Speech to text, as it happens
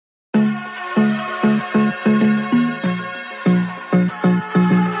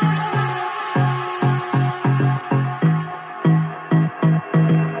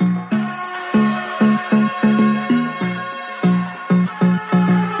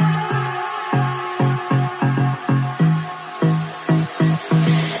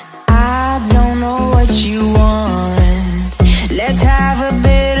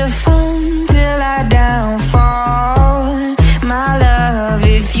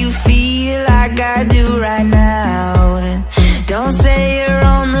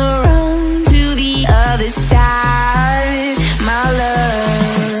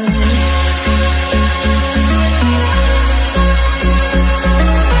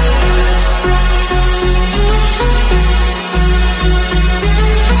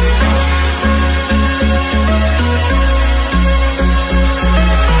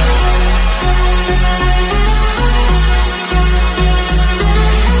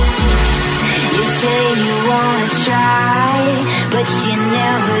but you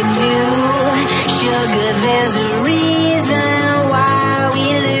never do. Sugar, there's a reason why we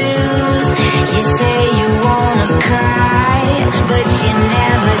lose. You say you wanna cry, but you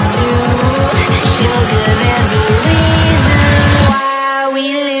never do. Sugar, there's a reason why we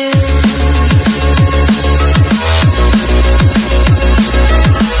lose.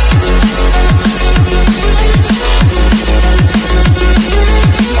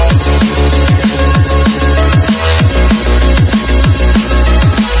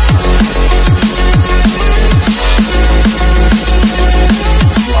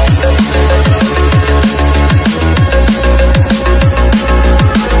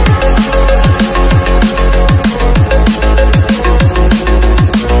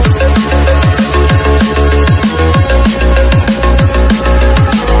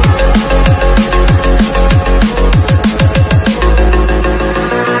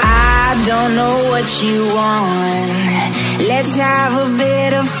 You want. Let's have a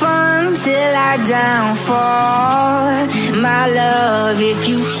bit of fun till I downfall. My love, if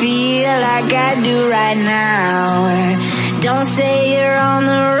you feel like I do right now, don't say you're on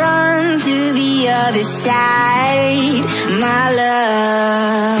the run to the other side. My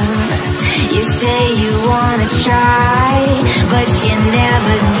love, you say you wanna try, but you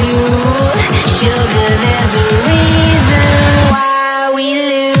never do. Sugar, there's a reason why we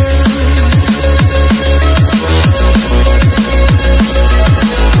lose.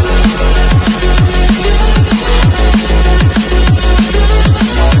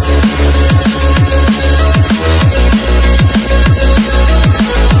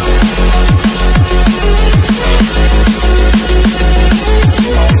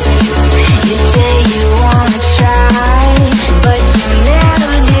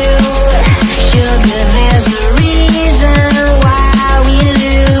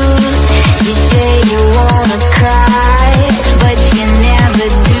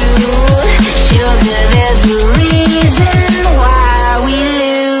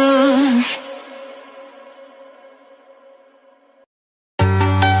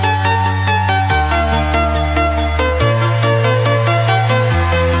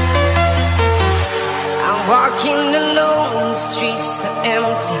 Walking alone, the streets are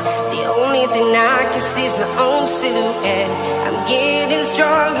empty. The only thing I can see is my own silhouette. I'm getting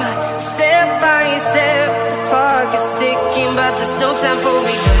stronger, step by step. The clock is ticking, but there's no time for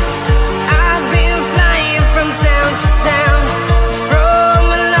regrets. I've been flying from town to town, from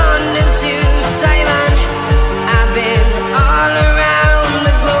London to Taiwan. I've been all around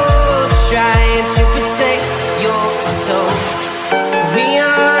the globe, trying to protect your soul. We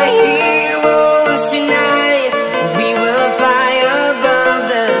are heroes tonight. We will fly above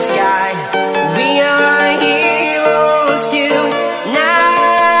the sky. We are heroes tonight.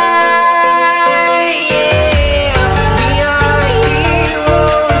 Yeah. We are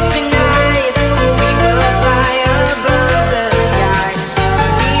heroes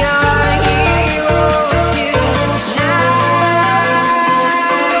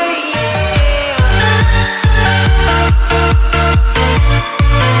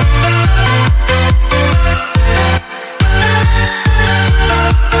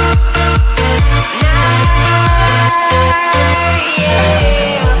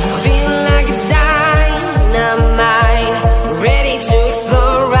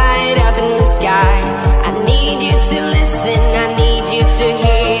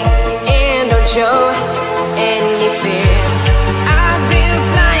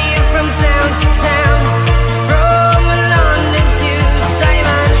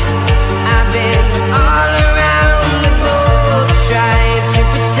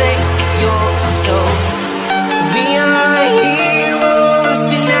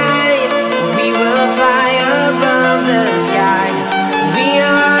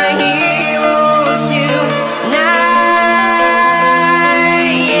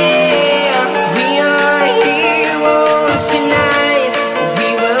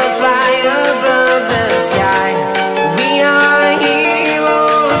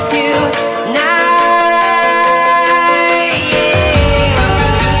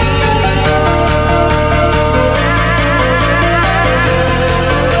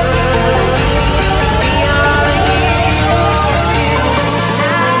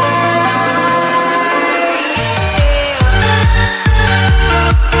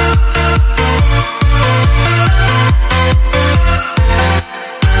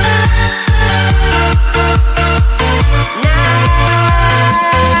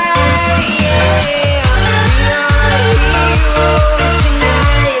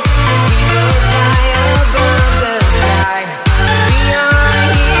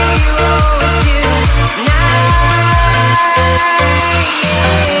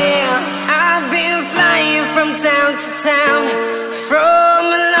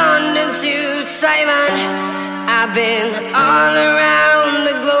I've been all around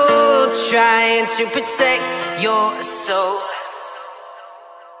the globe trying to protect your soul.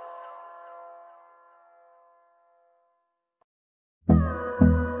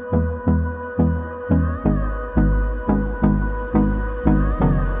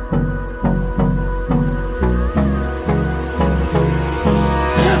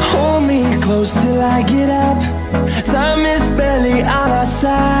 Hold me close till I get up. Time is barely on our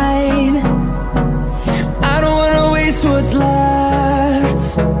side. I don't wanna waste what's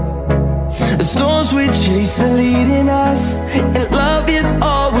left. The storms we chase are leading us, and love is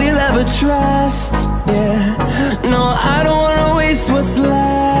all we'll ever trust. Yeah, no, I don't wanna waste what's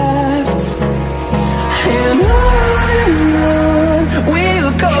left. And on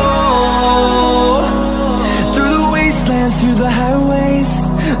we'll go, through the wastelands, through the highways,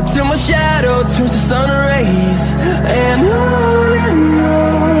 till my shadow turns to sun rays. And on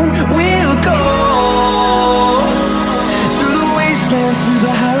we'll go, through the wastelands, through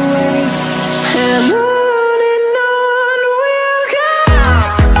the highways, and on we'll go.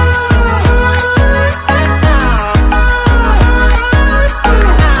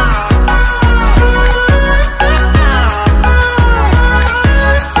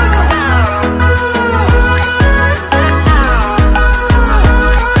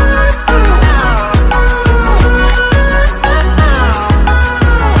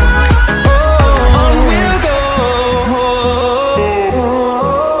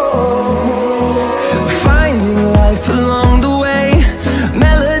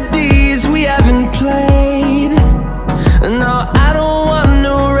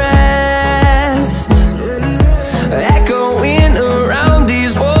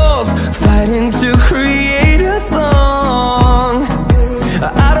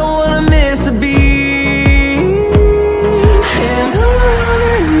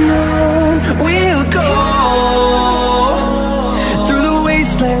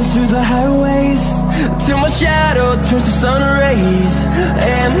 Through the highways, till my shadow turns to sun rays.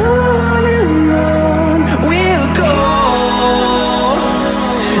 And on we'll go,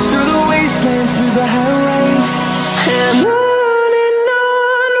 through the wastelands, through the highways, and on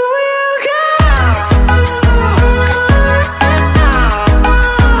we'll go.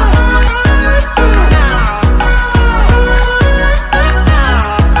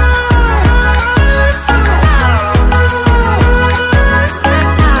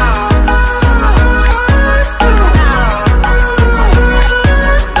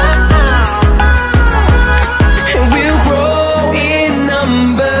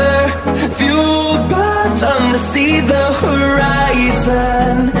 See the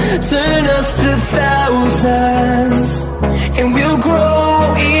horizon turn us to thousands, and we'll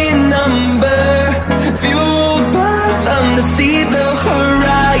grow in number, fueled by them to see the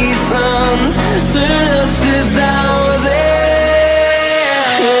horizon turn us to thousands.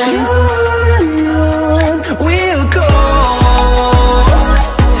 And on we'll go,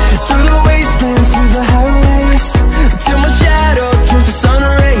 through the wastelands, through the highways, till my shadow turns to sun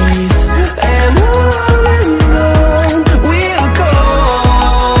rays. And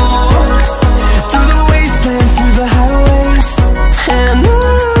and